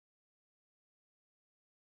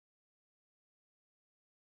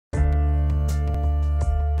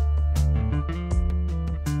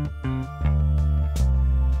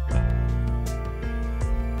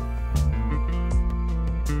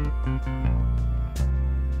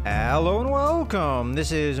Hello and welcome!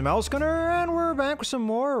 This is Mousegunner, and we're back with some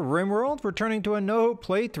more RimWorld, returning to a no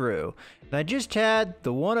playthrough. And I just had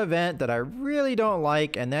the one event that I really don't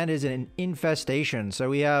like, and that is an infestation. So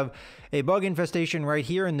we have a bug infestation right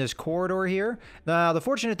here in this corridor here. Now, the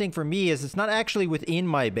fortunate thing for me is it's not actually within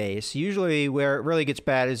my base. Usually where it really gets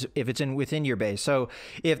bad is if it's within your base. So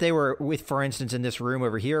if they were for instance, in this room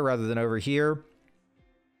over here rather than over here,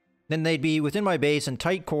 then they'd be within my base in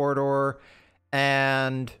tight corridor.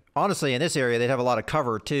 And honestly, in this area, they'd have a lot of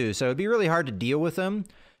cover too, so it'd be really hard to deal with them.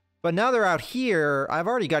 But now they're out here, I've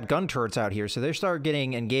already got gun turrets out here, so they start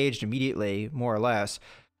getting engaged immediately, more or less.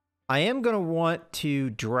 I am going to want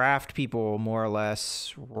to draft people more or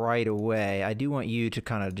less right away. I do want you to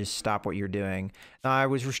kind of just stop what you're doing. Now, I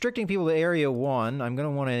was restricting people to Area 1. I'm going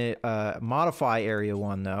to want to modify Area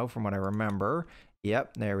 1, though, from what I remember.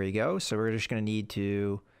 Yep, there we go. So we're just going to need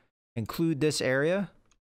to include this area.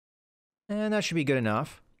 And that should be good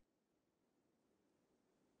enough.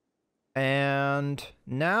 And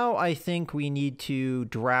now I think we need to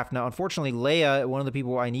draft. Now, unfortunately, Leia, one of the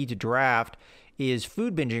people I need to draft, is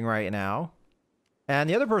food binging right now. And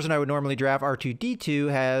the other person I would normally draft,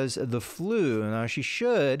 R2-D2, has the flu. Now, she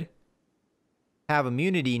should have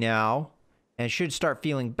immunity now and should start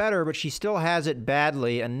feeling better, but she still has it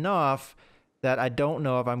badly enough that I don't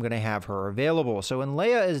know if I'm going to have her available. So when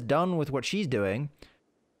Leia is done with what she's doing,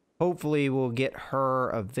 hopefully we'll get her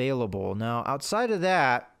available. Now, outside of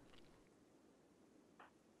that,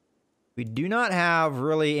 we do not have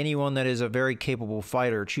really anyone that is a very capable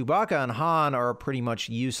fighter. Chewbacca and Han are pretty much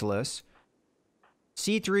useless.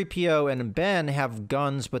 C-3PO and Ben have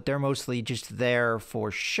guns, but they're mostly just there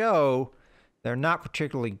for show. They're not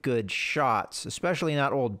particularly good shots, especially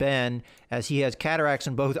not old Ben, as he has cataracts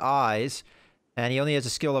in both eyes, and he only has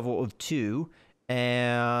a skill level of 2,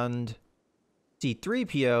 and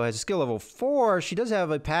C-3PO has a skill level 4. She does have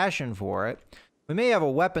a passion for it. We may have a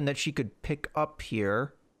weapon that she could pick up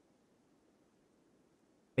here.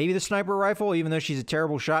 Maybe the sniper rifle, even though she's a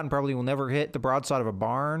terrible shot and probably will never hit the broadside of a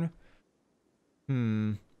barn.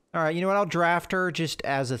 Alright, you know what? I'll draft her just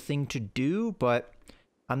as a thing to do, but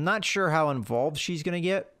I'm not sure how involved she's going to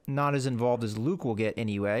get. Not as involved as Luke will get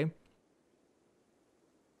anyway.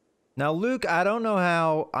 Now, Luke, I don't know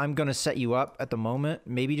how I'm going to set you up at the moment.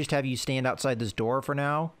 Maybe just have you stand outside this door for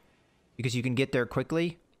now, because you can get there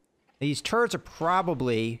quickly. These turrets are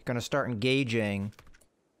probably going to start engaging,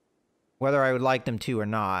 whether I would like them to or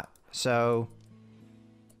not. So,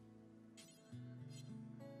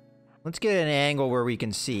 let's get an angle where we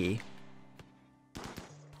can see.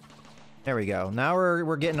 There we go. Now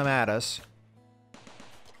we're getting them at us.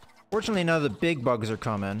 Fortunately, none of the big bugs are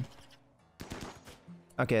coming.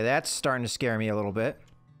 Okay, that's starting to scare me a little bit.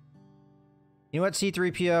 You know what,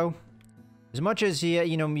 C-3PO? As much as,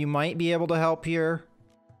 you know, you might be able to help here,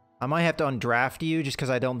 I might have to undraft you just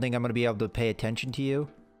because I don't think I'm going to be able to pay attention to you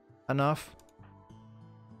enough.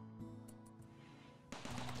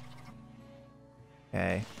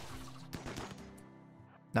 Okay.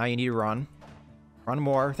 Now you need to run. Run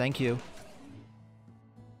more, thank you.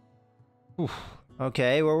 Oof.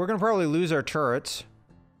 Okay, well, we're going to probably lose our turrets.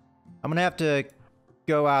 I'm going to have to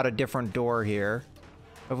go out a different door here.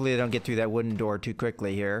 Hopefully they don't get through that wooden door too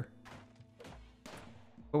quickly here.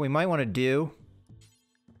 What we might want to do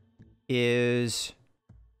is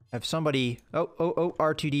have somebody... Oh,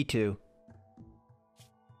 R2-D2.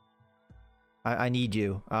 I need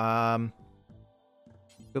you. Go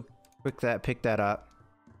pick that up.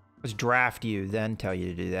 Let's draft you, then tell you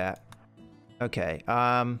to do that. Okay,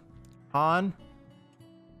 Han,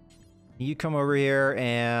 you come over here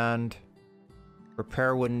and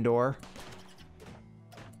repair wooden door.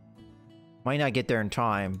 Might not get there in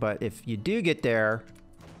time, but if you do get there,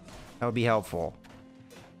 that would be helpful.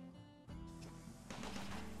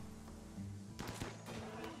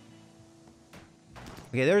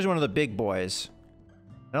 Okay, there's one of the big boys.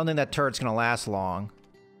 I don't think that turret's gonna last long.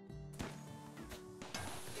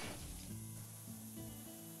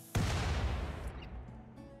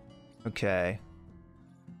 Okay.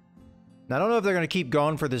 Now, I don't know if they're gonna keep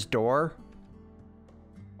going for this door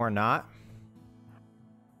or not.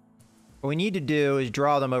 What we need to do is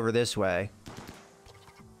draw them over this way.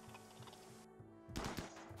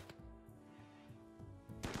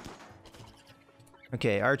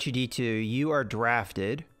 Okay, R2-D2, you are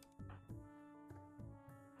drafted.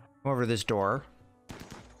 Come over to this door.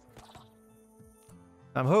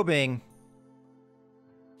 I'm hoping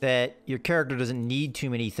that your character doesn't need too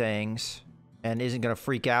many things and isn't going to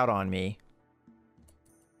freak out on me.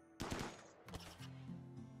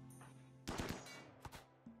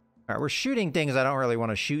 Alright, we're shooting things I don't really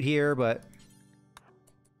want to shoot here, but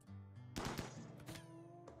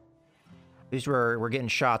At least we're getting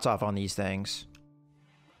shots off on these things.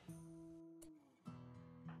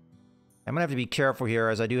 I'm gonna have to be careful here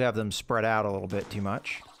as I do have them spread out a little bit too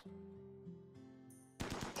much.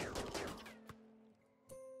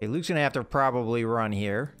 Okay, Luke's gonna have to probably run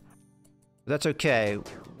here. But that's okay.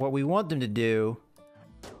 What we want them to do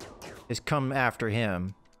is come after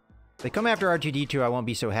him. If they come after R2-D2, I won't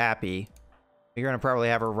be so happy. You're gonna probably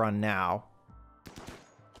have her run now.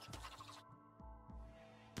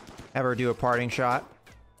 Have her do a parting shot.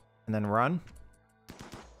 And then run.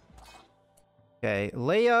 Okay,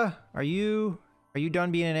 Leia, are you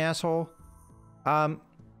done being an asshole? I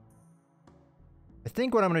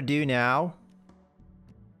think what I'm gonna do now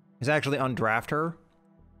is actually undraft her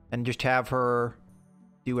and just have her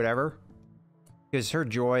do whatever. Because her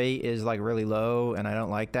joy is like really low and I don't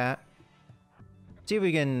like that. See if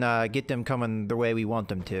we can get them coming the way we want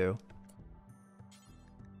them to.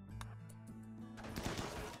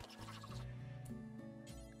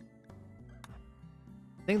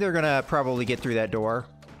 I think they're gonna probably get through that door.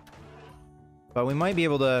 But we might be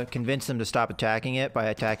able to convince them to stop attacking it by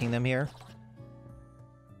attacking them here.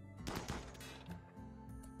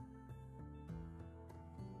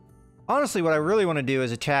 Honestly, what I really want to do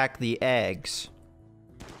is attack the eggs.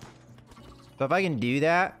 So if I can do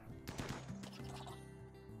that...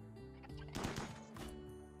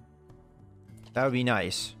 that would be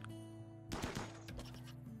nice.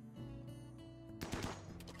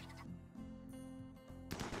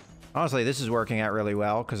 Honestly, this is working out really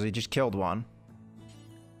well, because we just killed one.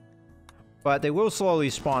 But they will slowly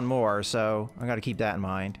spawn more, so I gotta keep that in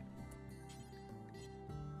mind.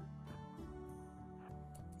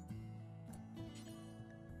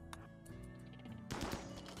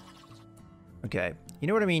 Okay, you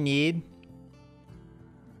know what we need?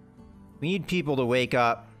 We need people to wake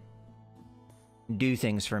up and do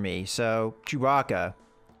things for me. So, Chewbacca,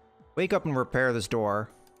 wake up and repair this door.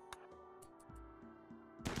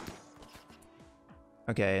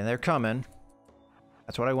 Okay, and they're coming.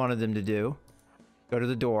 That's what I wanted them to do. Go to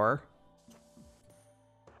the door.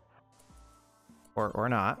 Or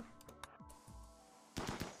not.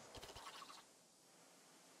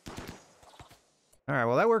 Alright,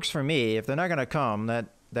 well that works for me. If they're not gonna come,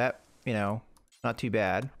 that, you know, not too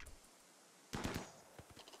bad.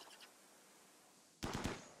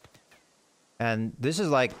 And this is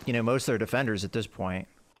like, you know, most of their defenders at this point.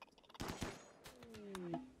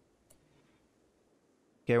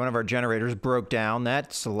 Okay, one of our generators broke down.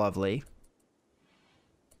 That's lovely.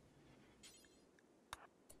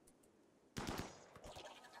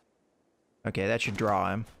 Okay, that should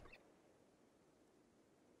draw him.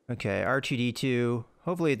 Okay, R2-D2.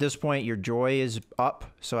 Hopefully at this point your joy is up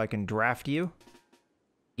so I can draft you.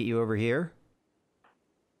 Get you over here.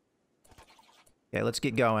 Okay, let's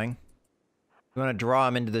get going. We want to draw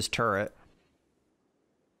him into this turret.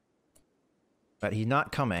 But he's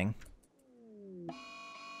not coming.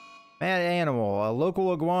 Mad animal, a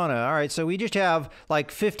local iguana. Alright, so we just have like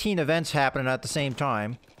 15 events happening at the same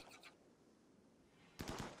time.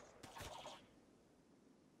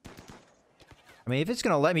 I mean, if it's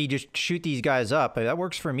gonna let me just shoot these guys up, that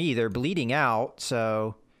works for me. They're bleeding out,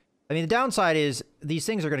 so... I mean, the downside is these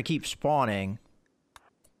things are gonna keep spawning.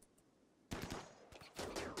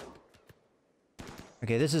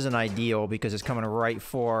 Okay, this isn't ideal because it's coming right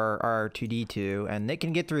for R2-D2, and they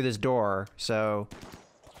can get through this door, so...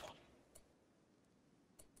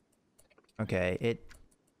 Okay, it...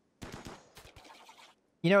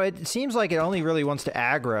 You know, it seems like it only really wants to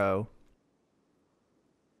aggro.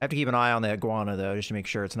 I have to keep an eye on the iguana, though, just to make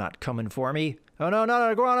sure it's not coming for me. Oh no, not an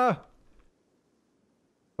iguana!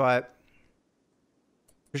 But...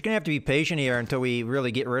 we're just gonna have to be patient here until we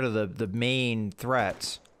really get rid of the main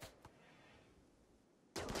threats.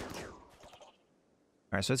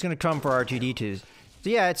 Alright, so it's gonna come for R2-D2s. So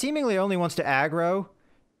yeah, it seemingly only wants to aggro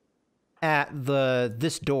at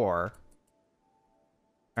this door.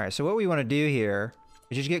 Alright, so what we want to do here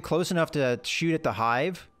is just get close enough to shoot at the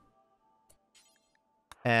hive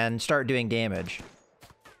and start doing damage.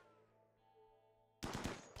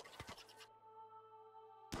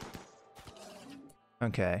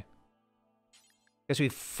 Okay. Guess we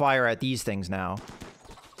fire at these things now.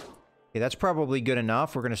 Okay, that's probably good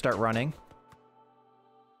enough. We're gonna start running.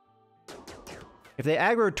 If they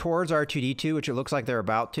aggro towards R2-D2, which it looks like they're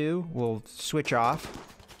about to, we'll switch off.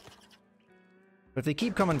 But if they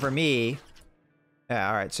keep coming for me... Yeah,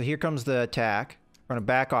 alright, so here comes the attack. We're gonna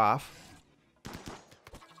back off.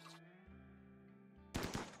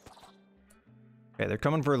 Okay, they're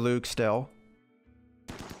coming for Luke still.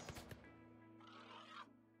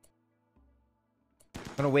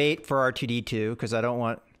 I'm gonna wait for R2-D2, because I don't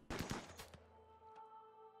want...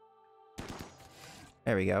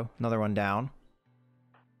 There we go. Another one down.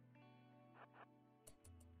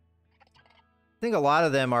 I think a lot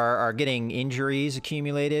of them are getting injuries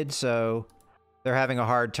accumulated, so they're having a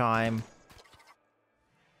hard time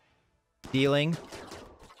dealing.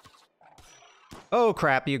 Oh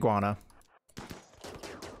crap, the iguana.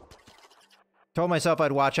 Told myself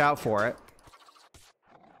I'd watch out for it.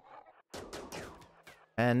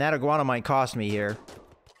 And that iguana might cost me here.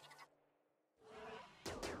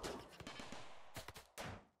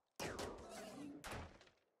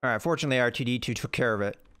 Alright, fortunately R2-D2 took care of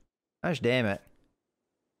it. Gosh damn it.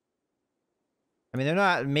 I mean, they're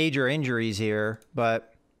not major injuries here,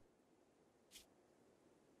 but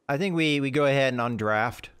I think we go ahead and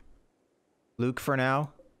undraft Luke for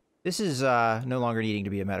now. This is no longer needing to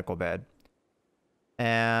be a medical bed.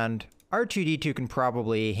 And R2-D2 can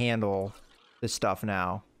probably handle this stuff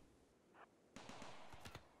now.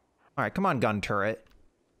 Alright, come on, gun turret.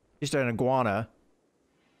 Just an iguana.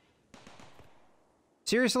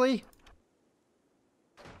 Seriously?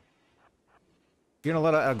 You're gonna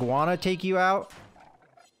let an iguana take you out?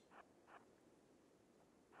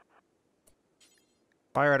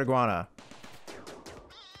 Fire at iguana.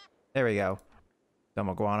 There we go. Dumb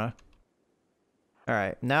iguana.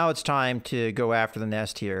 Alright, now it's time to go after the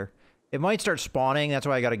nest here. It might start spawning, that's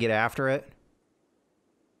why I gotta get after it.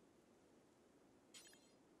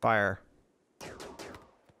 Fire.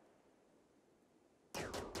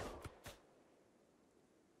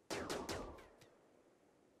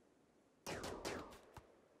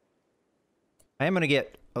 I am going to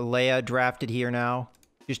get Leia drafted here now,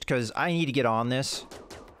 just because I need to get on this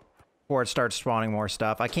before it starts spawning more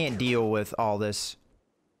stuff. I can't deal with all this.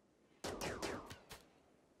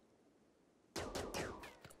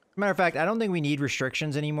 Matter of fact, I don't think we need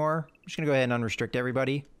restrictions anymore. I'm just going to go ahead and unrestrict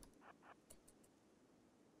everybody.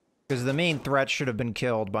 Because the main threat should have been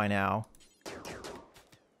killed by now.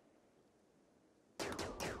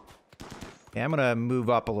 Okay, I'm going to move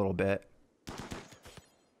up a little bit.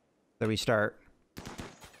 So we start.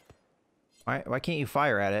 Why can't you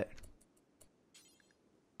fire at it?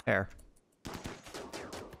 There.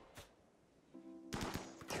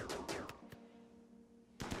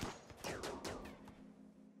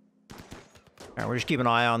 Alright, we're just keeping an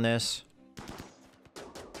eye on this.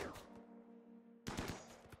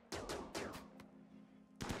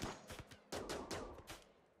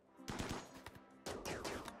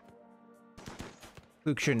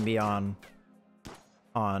 Luke shouldn't be on...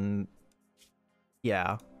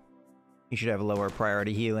 Yeah. You should have a lower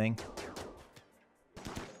priority healing.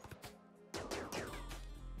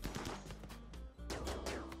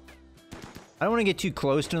 I don't want to get too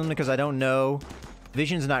close to them because I don't know.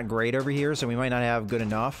 Vision's not great over here, so we might not have good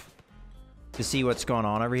enough to see what's going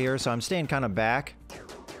on over here. So I'm staying kind of back.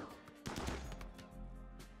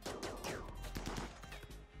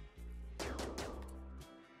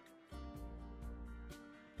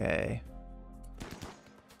 Okay.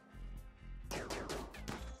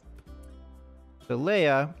 So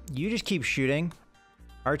Leia, you just keep shooting.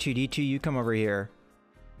 R2-D2, you come over here.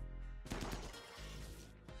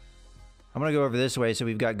 I'm gonna go over this way so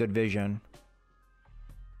we've got good vision.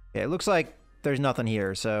 Okay, it looks like there's nothing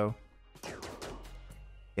here, so...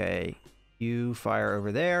 Okay, you fire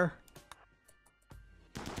over there.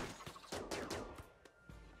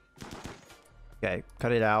 Okay,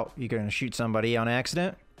 cut it out. You're gonna shoot somebody on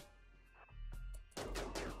accident.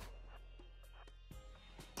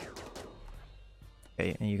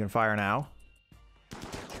 Okay, and you can fire now.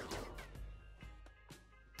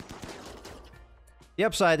 The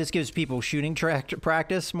upside, this gives people shooting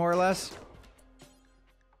practice, more or less.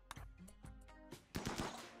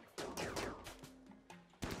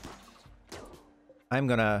 I'm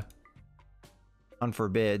gonna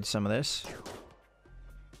unforbid some of this.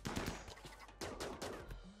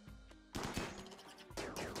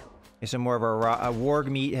 Okay, some more of our warg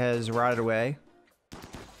meat has rotted away.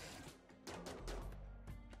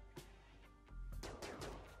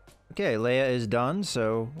 Okay, Leia is done,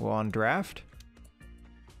 so we'll on draft.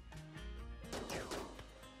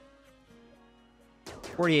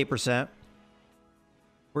 48%.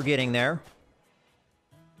 We're getting there.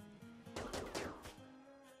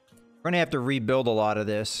 We're gonna have to rebuild a lot of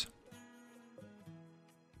this.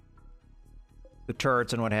 The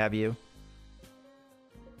turrets and what have you.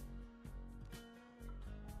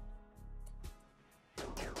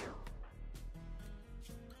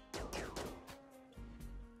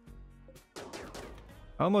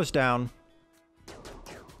 Almost down.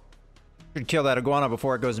 Should kill that iguana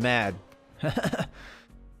before it goes mad.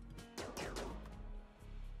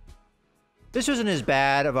 This wasn't as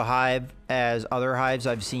bad of a hive as other hives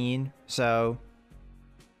I've seen, so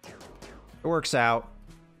it works out.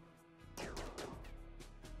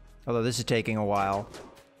 Although this is taking a while.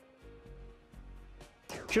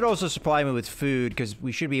 Should also supply me with food, because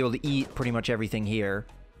we should be able to eat pretty much everything here.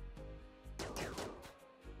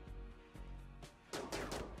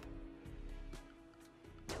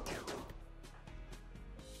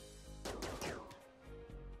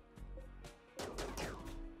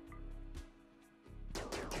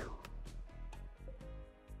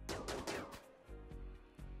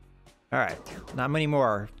 Alright, not many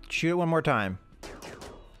more. Shoot it one more time.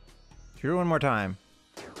 Shoot it one more time.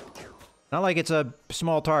 Not like it's a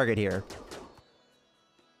small target here.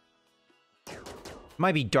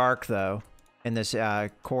 Might be dark, though, in this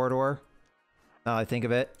corridor. Now I think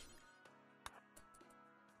of it.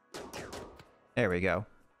 There we go.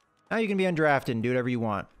 Now you can be undrafted and do whatever you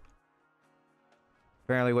want.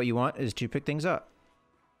 Apparently what you want is to pick things up.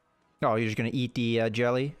 Oh, you're just gonna eat the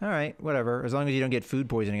jelly? Alright, whatever. As long as you don't get food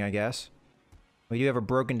poisoning, I guess. We do have a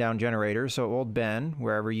broken down generator, so old Ben,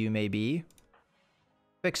 wherever you may be,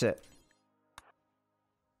 fix it.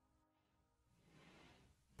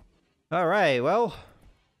 Alright, well.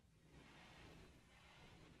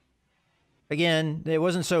 Again, it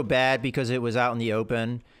wasn't so bad because it was out in the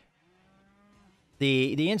open.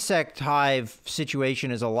 The insect hive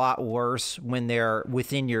situation is a lot worse when they're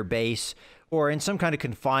within your base or in some kind of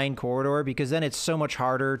confined corridor, because then it's so much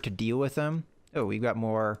harder to deal with them. Oh, we've got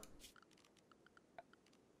more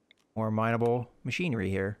mineable machinery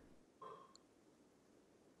here.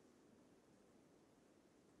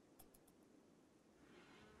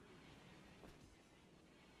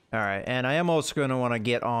 Alright, and I am also going to want to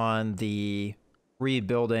get on the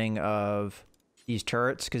rebuilding of these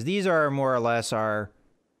turrets, because these are more or less our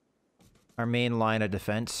main line of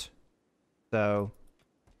defense. So,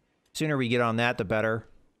 sooner we get on that, the better.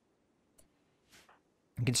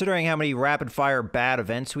 And considering how many rapid-fire bad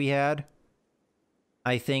events we had,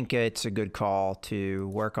 I think it's a good call to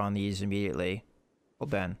work on these immediately. Well,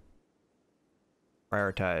 Ben.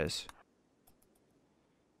 Prioritize.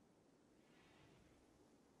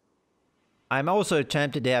 I'm also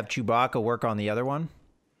tempted to have Chewbacca work on the other one.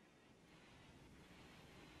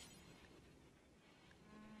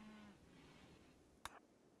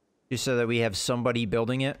 Just so that we have somebody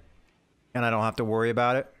building it, and I don't have to worry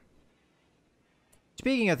about it.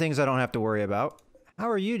 Speaking of things I don't have to worry about, how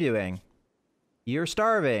are you doing? You're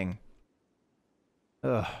starving.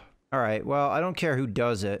 Ugh. Alright, well, I don't care who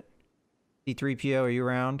does it. C-3PO, are you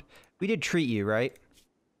around? We did treat you, right?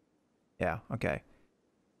 Yeah, okay.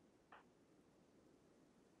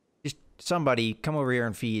 Just somebody, come over here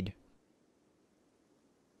and feed.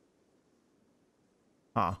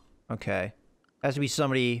 Huh, okay. Has to be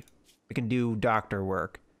somebody that can do doctor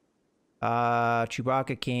work.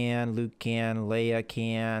 Chewbacca can, Luke can, Leia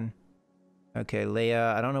can. Okay,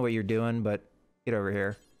 Leia, I don't know what you're doing, but get over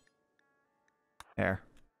here. There.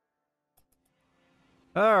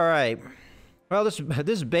 Alright. Well,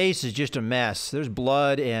 this base is just a mess. There's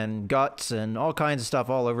blood and guts and all kinds of stuff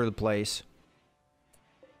all over the place.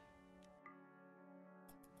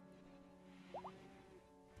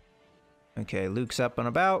 Okay, Luke's up and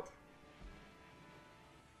about.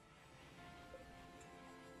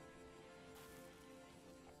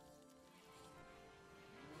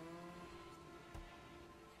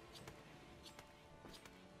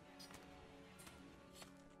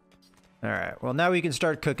 Alright, well now we can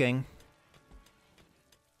start cooking.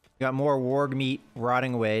 Got more warg meat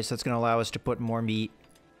rotting away, so that's going to allow us to put more meat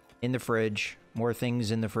in the fridge. More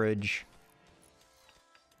things in the fridge.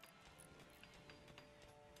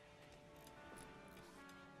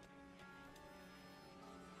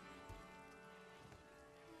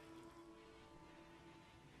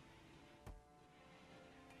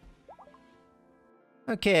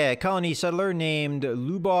 Okay, a colony settler named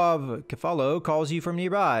Lubov Kefalo calls you from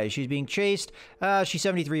nearby. She's being chased. She's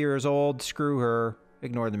 73 years old. Screw her.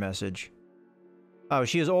 Ignore the message. Oh,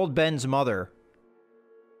 she is old Ben's mother.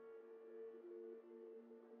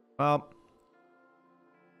 Well,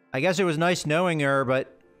 I guess it was nice knowing her,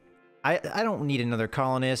 but I don't need another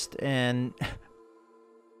colonist, and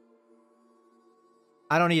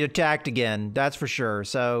I don't need attacked again, that's for sure.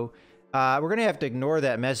 So, we're going to have to ignore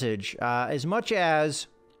that message. As much as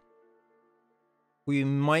we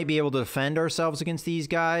might be able to defend ourselves against these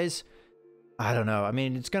guys, I don't know. I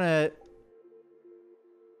mean, it's going to...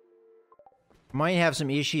 Might have some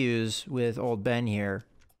issues with old Ben here.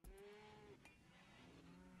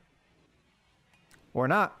 Or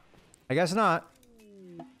not. I guess not.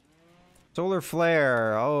 Solar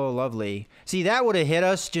flare. Oh, lovely. See, that would have hit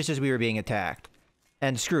us just as we were being attacked.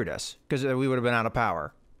 And screwed us. Because we would have been out of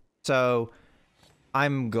power. So,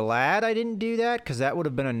 I'm glad I didn't do that, because that would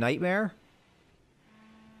have been a nightmare.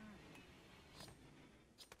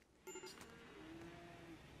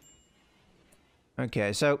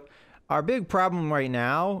 Okay, so our big problem right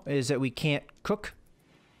now is that we can't cook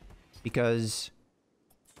because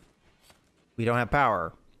we don't have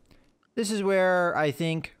power. This is where I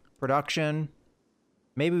think production,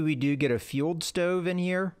 maybe we do get a fueled stove in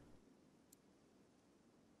here.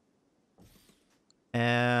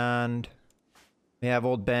 And we have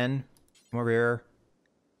old Ben over here.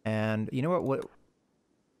 And you know what?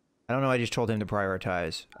 I don't know, I just told him to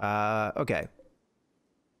prioritize. Okay.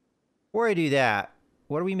 Before I do that,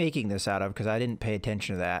 what are we making this out of? Because I didn't pay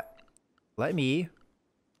attention to that. Let me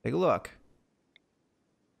take a look.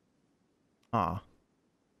 Huh.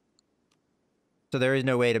 So there is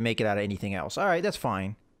no way to make it out of anything else. All right, that's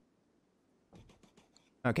fine.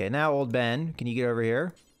 Okay, now old Ben, can you get over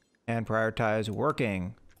here and prioritize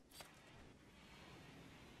working?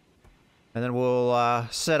 And then we'll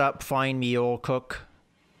set up fine meal cook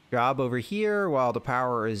job over here while the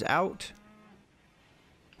power is out.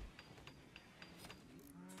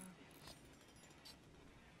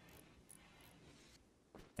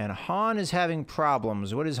 And Han is having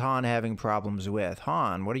problems. What is Han having problems with?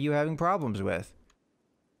 Han, what are you having problems with?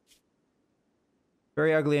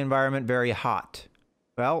 Very ugly environment, very hot.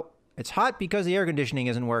 Well, it's hot because the air conditioning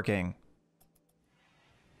isn't working.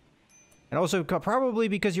 And also probably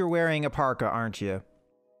because you're wearing a parka, aren't you?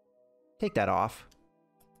 Take that off.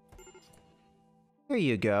 There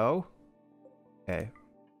you go. Okay.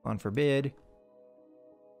 On forbid.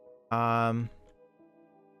 What are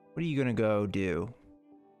you gonna go do?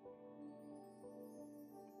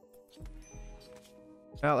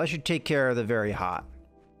 Well, that should take care of the very hot.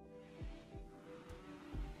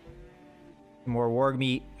 More warg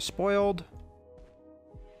meat spoiled.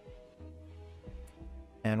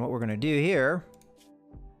 And what we're going to do here,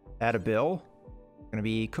 add a bill, going to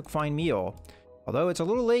be cook fine meal. Although it's a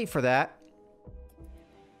little late for that.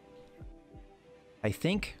 I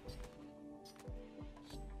think.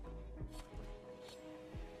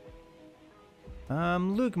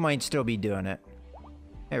 Luke might still be doing it.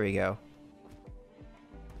 There we go.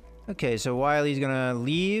 Okay, so Wiley's gonna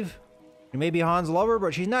leave. Maybe Han's lover,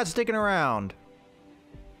 but she's not sticking around.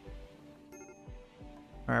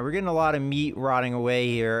 Alright, we're getting a lot of meat rotting away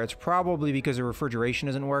here. It's probably because the refrigeration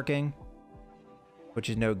isn't working, which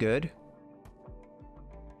is no good.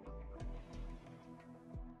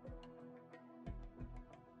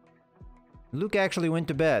 Luke actually went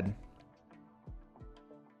to bed.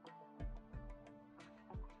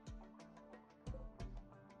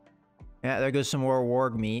 Yeah, there goes some more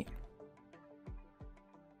warg meat.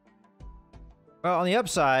 Well, on the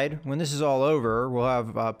upside, when this is all over, we'll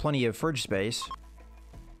have plenty of fridge space.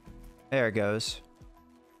 There it goes.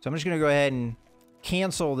 So I'm just going to go ahead and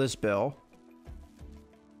cancel this bill.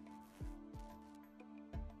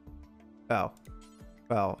 Oh.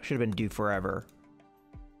 Well, should have been due forever.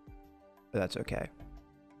 But that's okay.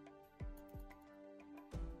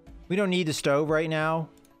 We don't need the stove right now,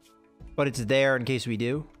 but it's there in case we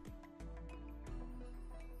do.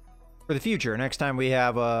 For the future, next time we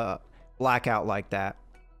have a blackout like that.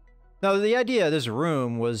 Now, the idea of this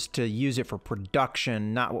room was to use it for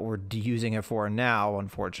production, not what we're using it for now,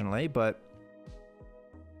 unfortunately, but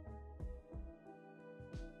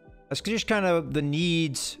that's just kind of the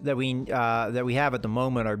needs that we have at the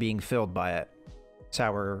moment are being filled by it. That's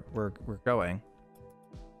how we're going.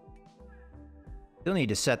 Still need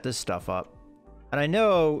to set this stuff up. And I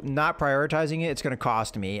know not prioritizing it, it's going to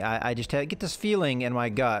cost me. I just get this feeling in my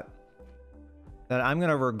gut that I'm going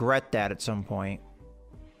to regret that at some point.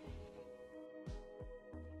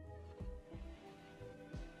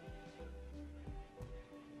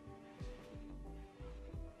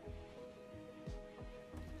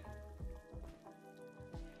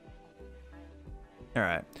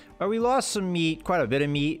 Alright. Well, we lost some meat, quite a bit of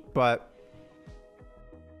meat, but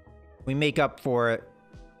we make up for it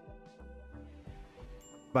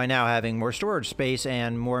by now having more storage space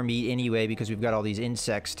and more meat anyway, because we've got all these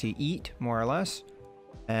insects to eat, more or less.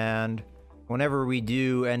 And whenever we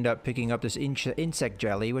do end up picking up this insect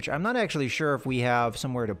jelly, which I'm not actually sure if we have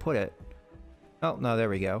somewhere to put it. Oh, no, there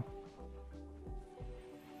we go.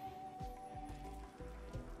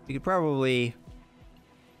 We could probably...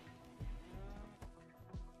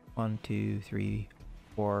 1, 2, 3,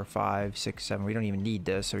 4, 5, 6, 7. We don't even need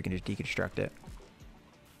this, so we can just deconstruct it.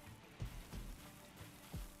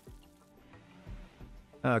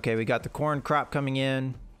 Okay, we got the corn crop coming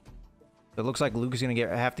in. It looks like Luke is going to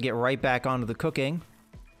have to get right back onto the cooking.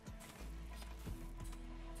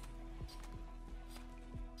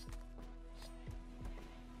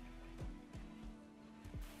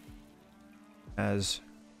 As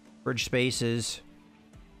fridge space is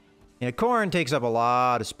Yeah, corn takes up a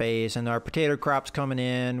lot of space, and our potato crop's coming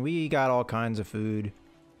in. We got all kinds of food.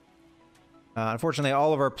 Unfortunately,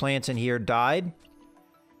 all of our plants in here died.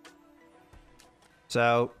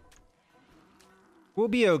 So, we'll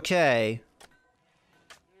be okay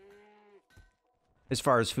as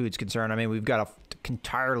far as food's concerned. I mean, we've got a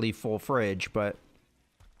entirely full fridge, but...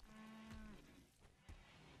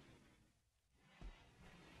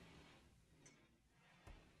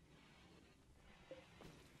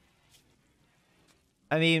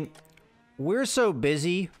 I mean, we're so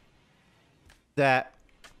busy that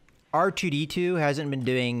R2-D2 hasn't been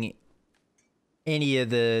doing any of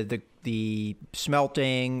the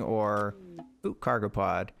smelting or... Ooh, cargo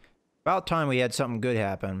pod. About time we had something good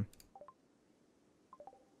happen.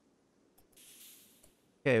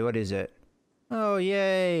 Okay, what is it? Oh,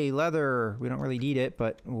 yay, leather. We don't really need it,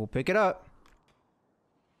 but we'll pick it up.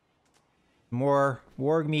 More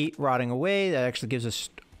warg meat rotting away. That actually gives us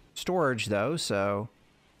storage, though, so...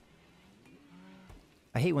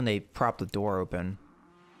 I hate when they prop the door open.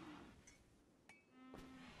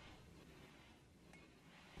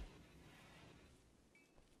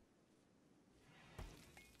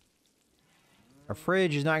 Our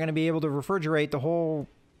fridge is not going to be able to refrigerate the whole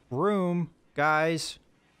room, guys.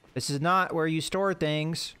 This is not where you store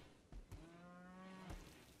things.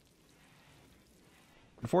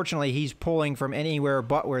 Unfortunately, he's pulling from anywhere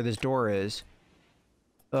but where this door is.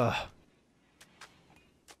 Ugh.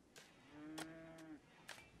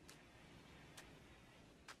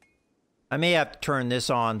 I may have to turn this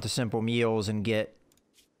on to simple meals and get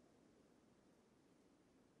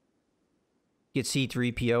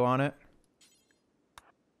C3PO on it.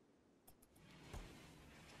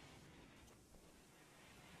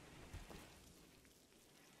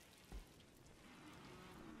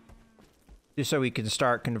 Just so we can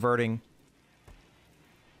start converting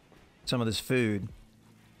some of this food.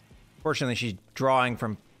 Fortunately, she's drawing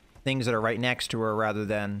from things that are right next to her rather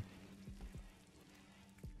than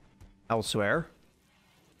elsewhere.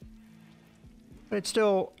 But it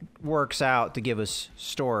still works out to give us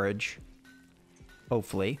storage.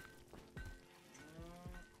 Hopefully.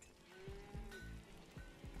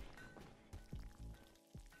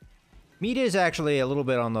 Meat is actually a little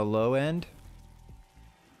bit on the low end.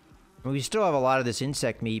 We still have a lot of this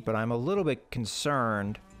insect meat, but I'm a little bit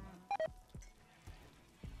concerned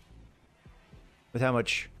with how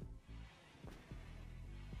much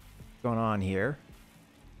going on here.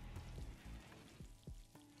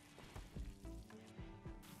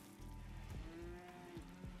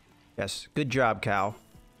 Yes, good job, cow.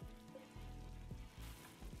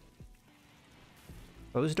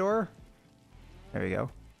 Closed door? There we go.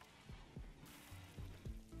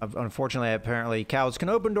 Unfortunately, apparently, cows can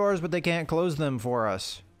open doors, but they can't close them for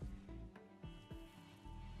us.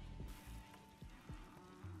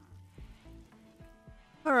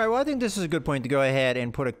 Alright, well, I think this is a good point to go ahead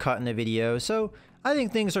and put a cut in the video. So, I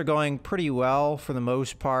think things are going pretty well for the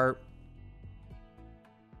most part.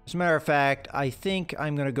 As a matter of fact, I think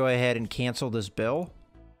I'm going to go ahead and cancel this bill.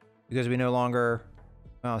 Because we no longer...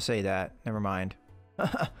 Well, I'll say that. Never mind.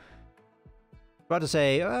 About to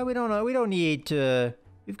say, we don't know. We don't need to...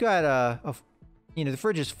 We've got you know, the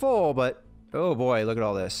fridge is full, but oh boy, look at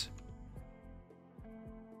all this.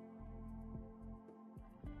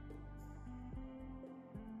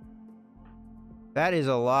 That is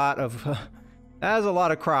a lot of that is a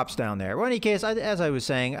lot of crops down there. Well, in any case, as I was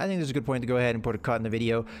saying, I think this is a good point to go ahead and put a cut in the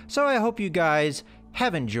video. So I hope you guys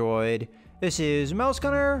have enjoyed. This is Mouse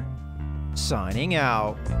Gunner signing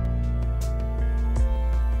out.